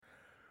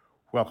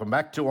Welcome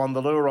back to On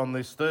the Lure on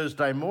this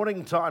Thursday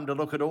morning. Time to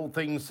look at all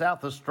things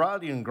South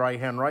Australian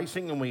greyhound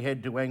racing, and we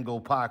head to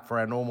Angle Park for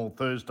our normal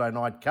Thursday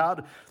night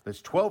card.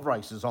 There's 12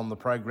 races on the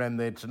program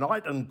there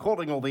tonight, and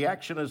calling all the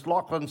action is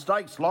Lachlan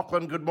Stakes.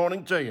 Lachlan, good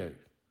morning to you.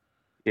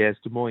 Yes,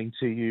 good morning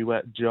to you,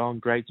 John.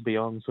 Great to be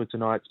on for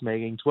tonight's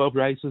meeting. 12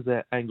 races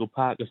at Angle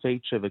Park, a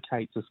feature of the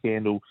Kate's a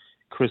Scandal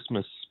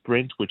Christmas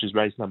Sprint, which is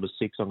race number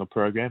 6 on the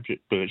program,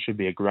 but it should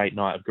be a great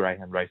night of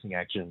greyhound racing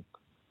action.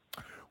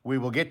 We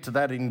will get to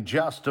that in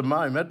just a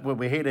moment.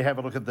 We're here to have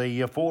a look at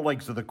the four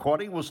legs of the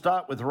quaddie. We'll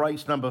start with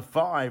race number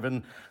 5,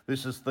 and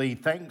this is the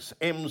Thanks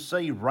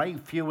MC Ray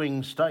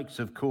Fewing Stakes.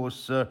 Of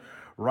course,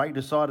 Ray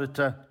decided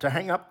to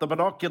hang up the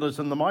binoculars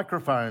and the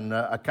microphone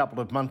a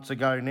couple of months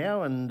ago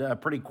now, in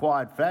pretty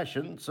quiet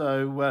fashion.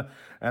 So,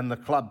 and the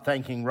club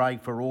thanking Ray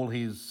for all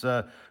his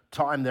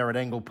time there at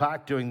Angle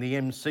Park doing the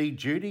MC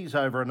duties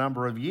over a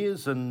number of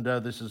years, and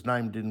this is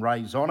named in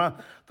Ray's honour.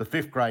 The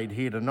 5th grade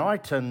here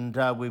tonight, and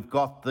we've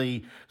got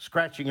the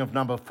scratching of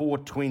number 4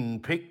 Twin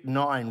Pick.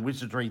 9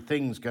 Wizardry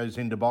Things goes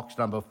into box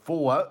number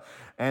 4,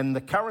 and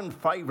the current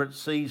favourite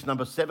sees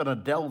number 7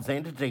 Adele's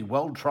Entity.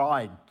 Well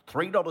tried,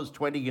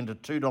 $3.20 into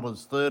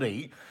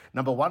 $2.30.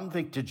 Number 1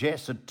 Victor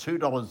Jess at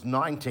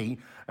 $2.90,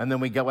 and then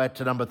we go out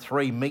to number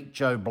 3 Meet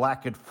Joe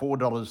Black at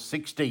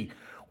 $4.60.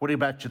 What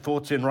about your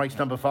thoughts in race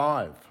number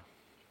 5?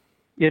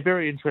 Yeah,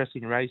 very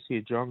interesting race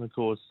here, John. Of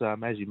course,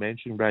 as you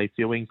mentioned, Ray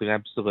Fewing's an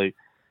absolute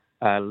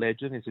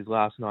legend. It's his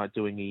last night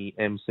doing the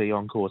MC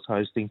on-course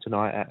hosting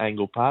tonight at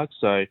Angle Park,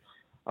 so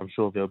I'm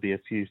sure there'll be a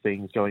few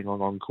things going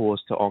on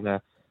course to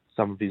honour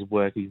some of his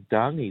work he's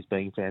done. He's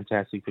been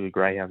fantastic for the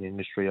greyhound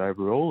industry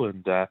overall,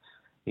 and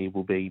he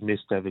will be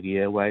missed over the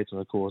airwaves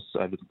and, of course,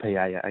 over the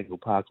PA at Angle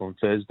Park on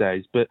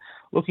Thursdays. But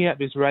looking at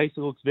this race,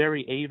 it looks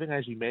very even.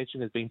 As you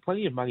mentioned, there's been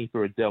plenty of money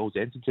for Adele's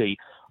Entity.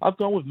 I've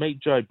gone with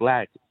Meet Joe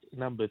Black,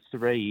 number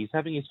 3. He's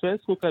having his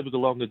first look over the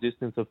longer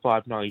distance of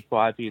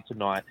 5.95 here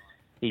tonight.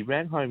 He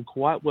ran home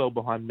quite well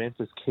behind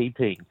Memphis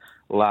Keeping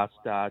last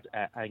start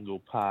at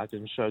Angle Park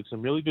and showed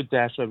some really good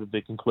dash over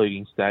the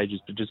concluding stages,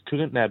 but just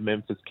couldn't nab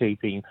Memphis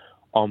Keeping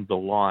on the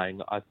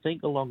line. I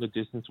think the longer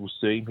distance will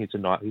suit him here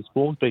tonight. His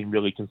form's been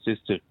really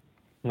consistent,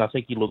 and I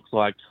think he looks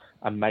like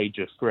a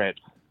major threat.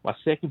 My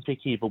second pick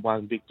here for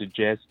 1 Victor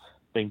Jess,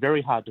 been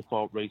very hard to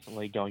fault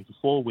recently, going for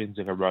 4 wins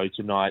in a row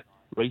tonight.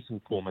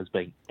 Recent form has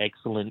been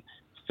excellent.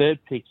 Third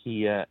pick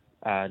here,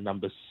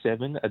 number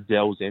 7,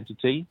 Adele's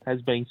Entity,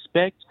 has been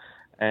specced,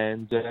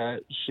 and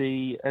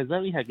she has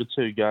only had the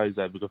 2 goes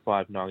over the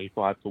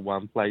 5.95 for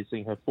 1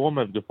 placing. Her form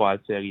over the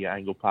 5.30 at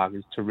Angle Park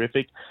is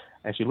terrific,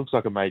 and she looks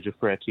like a major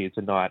threat here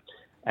tonight.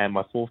 And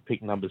my 4th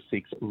pick, number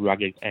 6,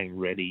 Rugged and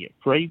Ready.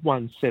 3,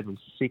 1, 7,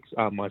 6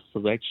 are my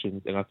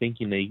selections, and I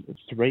think you need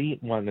 3,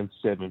 1, and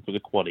 7 for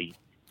the quaddie.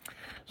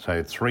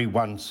 So 3,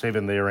 1,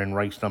 7 there in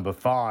race number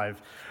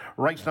 5.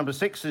 Race number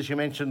 6, as you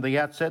mentioned, the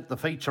outset, the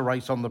feature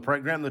race on the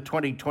program, the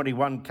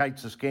 2021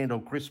 Kate's a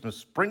Scandal Christmas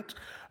Sprint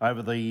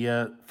over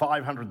the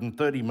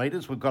 530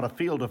 metres. We've got a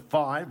field of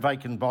 5,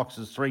 vacant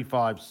boxes 3,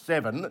 5,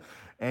 7,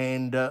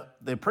 and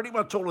they're pretty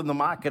much all in the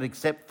market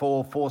except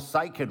for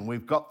Forsaken.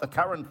 We've got the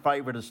current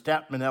favourite of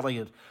Stoutman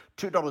Elliott,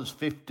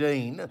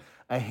 $2.15,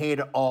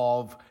 ahead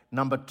of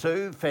number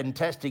 2,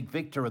 Fantastic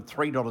Victor at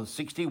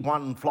 $3.60,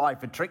 1 Fly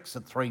for Tricks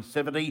at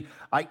 $3.70,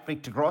 8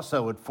 Victor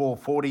Grosso at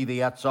 $4.40,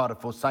 the outsider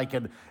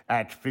Forsaken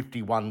at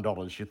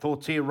 $51. Your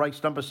thoughts here,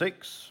 race number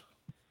 6?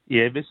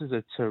 Yeah, this is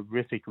a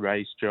terrific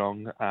race,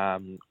 John.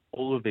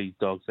 All of these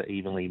dogs are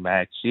evenly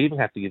matched. You even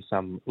have to give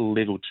some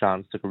little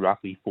chance to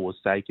roughly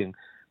Forsaken,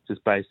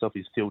 just based off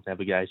his field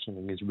navigation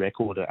and his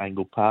record at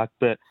Angle Park.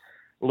 But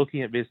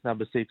looking at this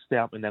number 6,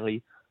 Stoutman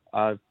Elliott,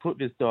 I've put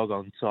this dog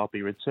on top.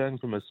 He returned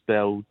from a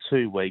spell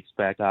 2 weeks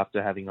back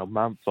after having a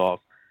month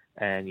off,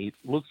 and he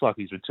looks like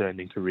he's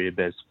returned in career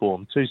best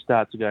form. 2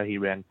 starts ago, he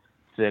ran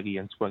 30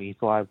 and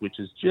 25, which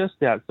is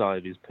just outside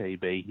of his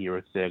PB here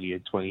at 30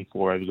 and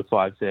 24 over the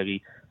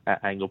 5.30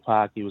 at Angle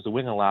Park. He was a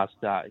winner last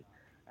start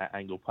at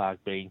Angle Park,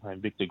 beating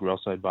home Victor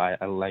Grosso by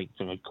a length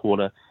and a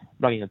quarter,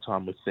 running a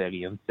time with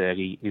 30 and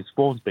 30. His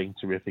form's been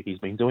terrific. He's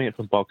been doing it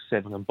from box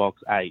 7 and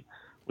box 8,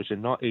 which are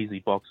not easy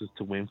boxes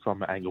to win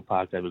from at Angle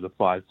Park over the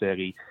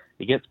 5.30.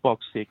 He gets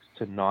box 6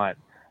 tonight,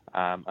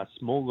 a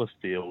smaller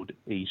field.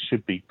 He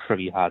should be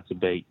pretty hard to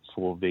beat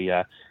for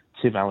the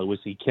Tim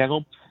Aloisi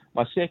kennel.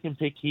 My second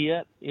pick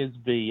here is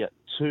the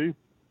 2,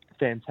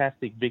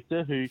 Fantastic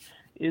Victor, who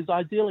is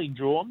ideally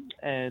drawn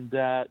and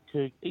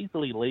could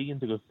easily lead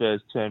into the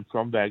first turn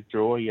from back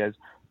draw. He has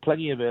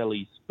plenty of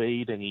early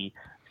speed, and he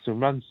can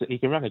run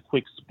a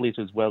quick split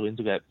as well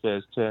into that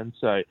first turn.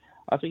 So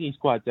I think he's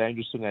quite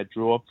dangerous in that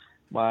draw.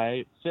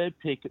 My third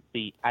pick,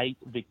 the 8,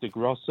 Victor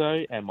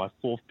Grosso, and my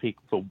 4th pick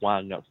for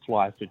 1,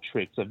 Fly for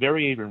Tricks. A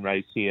very even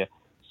race here,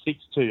 6,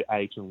 2,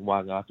 8, and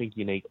 1. I think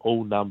you need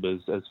all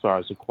numbers as far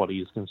as the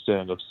quaddie is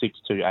concerned of 6,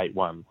 2, 8,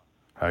 1.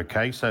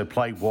 Okay, so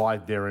play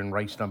wide there in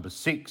race number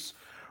 6.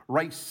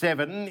 Race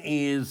 7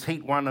 is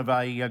heat 1 of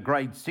a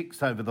grade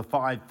 6 over the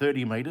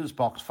 5.30 metres.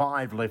 Box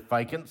 5 left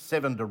vacant,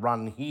 7 to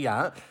run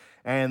here.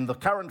 And the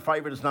current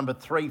favourite is number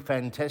 3,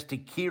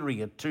 Fantastic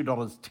Kiri at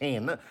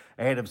 $2.10,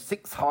 ahead of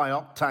 6, High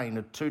Octane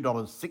at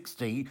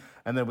 $2.60.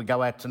 And then we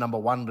go out to number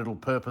 1, Little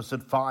Purpose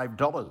at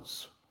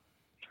 $5.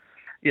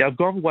 Yeah, I've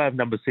gone away of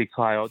number 6,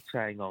 High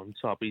Octane on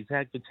top. He's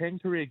had for 10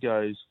 career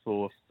goes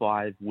for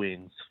 5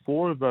 wins.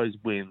 4 of those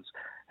wins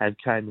have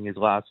came in his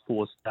last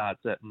 4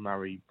 starts at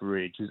Murray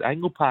Bridge. His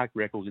Angle Park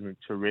record isn't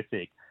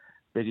terrific,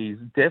 but he's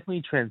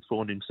definitely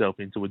transformed himself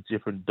into a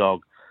different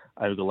dog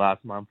over the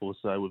last month or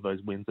so with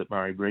those wins at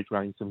Murray Bridge,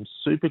 running some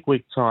super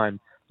quick time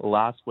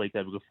last week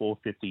over the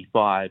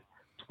 4:55,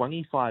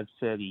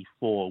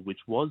 25:34, which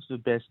was the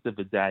best of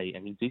the day,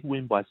 and he did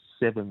win by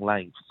 7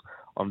 lengths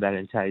on that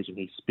occasion.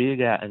 He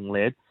speared out and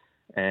led,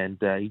 and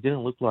he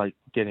didn't look like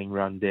getting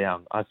run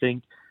down. I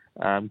think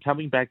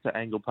coming back to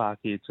Angle Park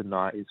here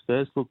tonight, his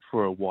first look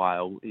for a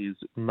while, his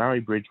Murray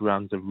Bridge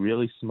runs have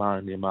really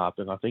smartened him up,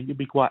 and I think it'd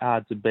be quite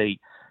hard to beat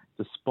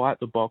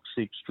despite the box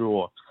 6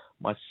 draw.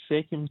 My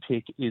second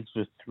pick is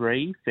the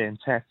 3,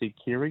 Fantastic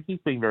Kiri.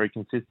 He's been very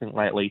consistent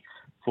lately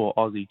for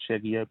Aussie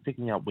Cheggio,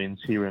 picking up wins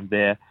here and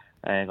there,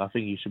 and I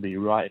think he should be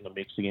right in the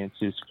mix against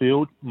this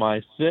field.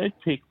 My third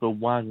pick for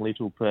 1,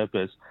 Little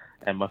Purpose,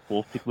 and my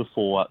fourth pick for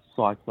 4,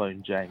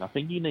 Cyclone Jane. I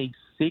think you need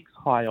 6,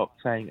 High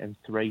Octane, and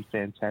 3,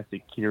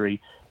 Fantastic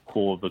Kiri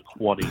for the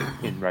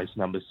quaddie in race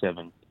number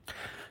 7.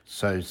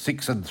 So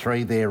 6 and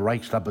 3 there,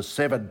 race number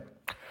 7.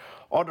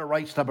 On to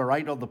race number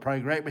 8 on the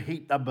program,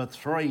 heat number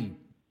 3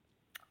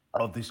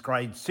 of this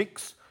grade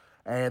 6.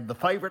 And the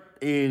favourite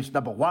is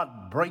number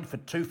 1, Brief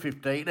at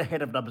 $2.15,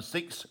 ahead of number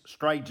 6,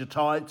 Stranger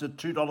Tides at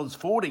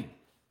 $2.40.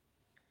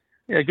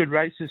 Yeah, good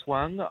race this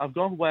one. I've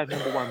gone away with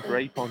number 1,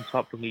 Brief on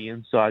top from the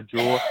inside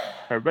draw.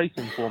 Her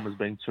racing form has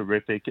been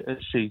terrific.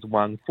 She's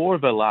won 4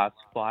 of her last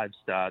 5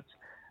 starts,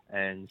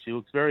 and she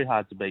looks very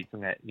hard to beat from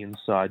that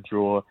inside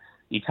draw.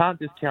 You can't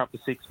discount the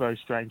 6 row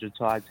Stranger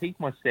Tides. He's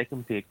my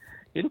second pick.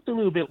 He looked a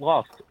little bit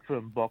lost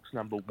from box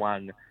number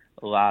 1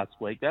 last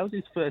week. That was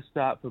his first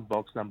start from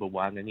box number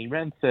 1, and he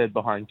ran third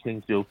behind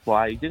Kingsville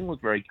Fly. He didn't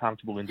look very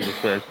comfortable into the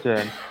first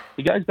turn.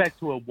 He goes back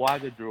to a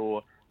wider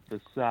draw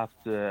this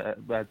after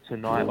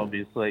tonight,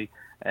 obviously,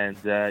 and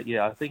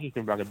I think he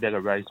can run a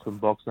better race from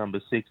box number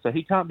 6, so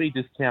he can't be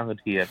discounted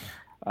here.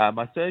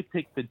 My third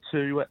pick for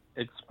 2,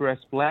 Express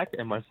Black,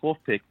 and my fourth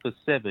pick for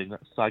 7,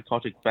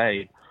 Psychotic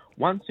Babe.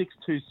 1, 6,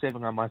 2,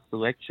 7 are my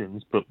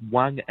selections, but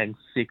 1 and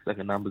 6 are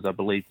the numbers I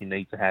believe you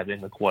need to have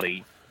in the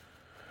quaddie.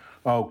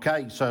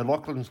 Okay, so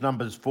Lachlan's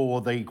numbers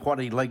for the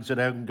quaddie legs at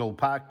Angle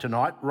Park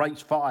tonight.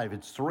 Race 5,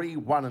 it's 3,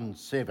 1 and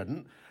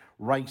 7.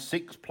 Race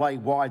 6, play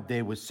wide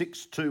there with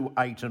 6, 2,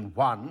 8 and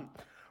 1.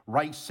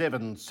 Race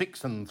 7,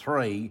 6 and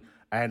 3.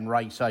 And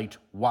race 8,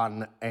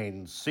 1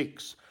 and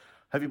 6.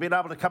 Have you been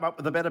able to come up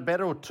with a better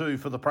bet or two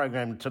for the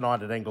program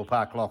tonight at Angle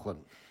Park, Lachlan?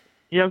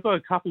 Yeah, I've got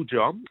a couple,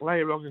 John.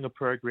 Later on in the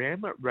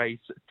program, race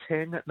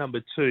 10,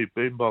 number 2,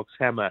 Boombox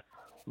Hammer.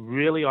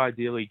 Really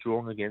ideally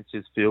drawn against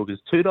this field is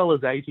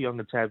 $2.80 on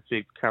the tab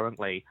fix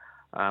currently.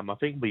 I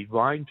think we'll be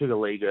vying to the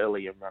league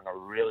early and run a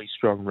really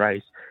strong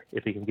race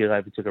if he can get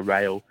over to the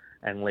rail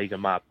and lead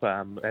him up.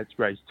 That's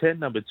race 10,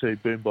 number 2,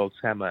 Boombox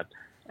Hammer.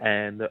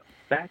 And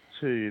back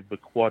to the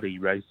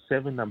quaddie, race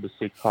 7, number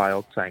 6, High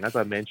Octane. As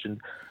I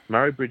mentioned,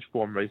 Murray Bridge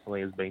form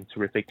recently has been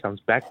terrific. Comes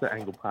back to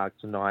Angle Park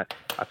tonight.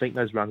 I think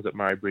those runs at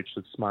Murray Bridge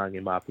are smarting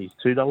him up. He's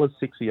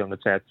 $2.60 on the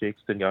tab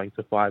fixed and going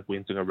for 5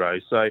 wins in a row.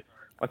 So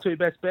my 2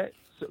 best bets,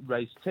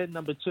 race 10,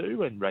 number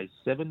 2, and race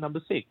 7,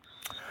 number 6.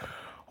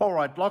 All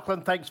right,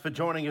 Lachlan, thanks for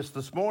joining us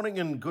this morning,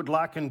 and good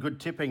luck and good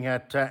tipping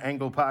at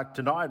Angle Park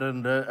tonight,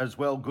 and as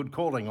well, good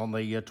calling on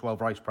the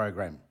 12 race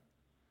program.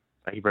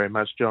 Thank you very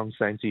much, John.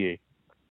 Same to you.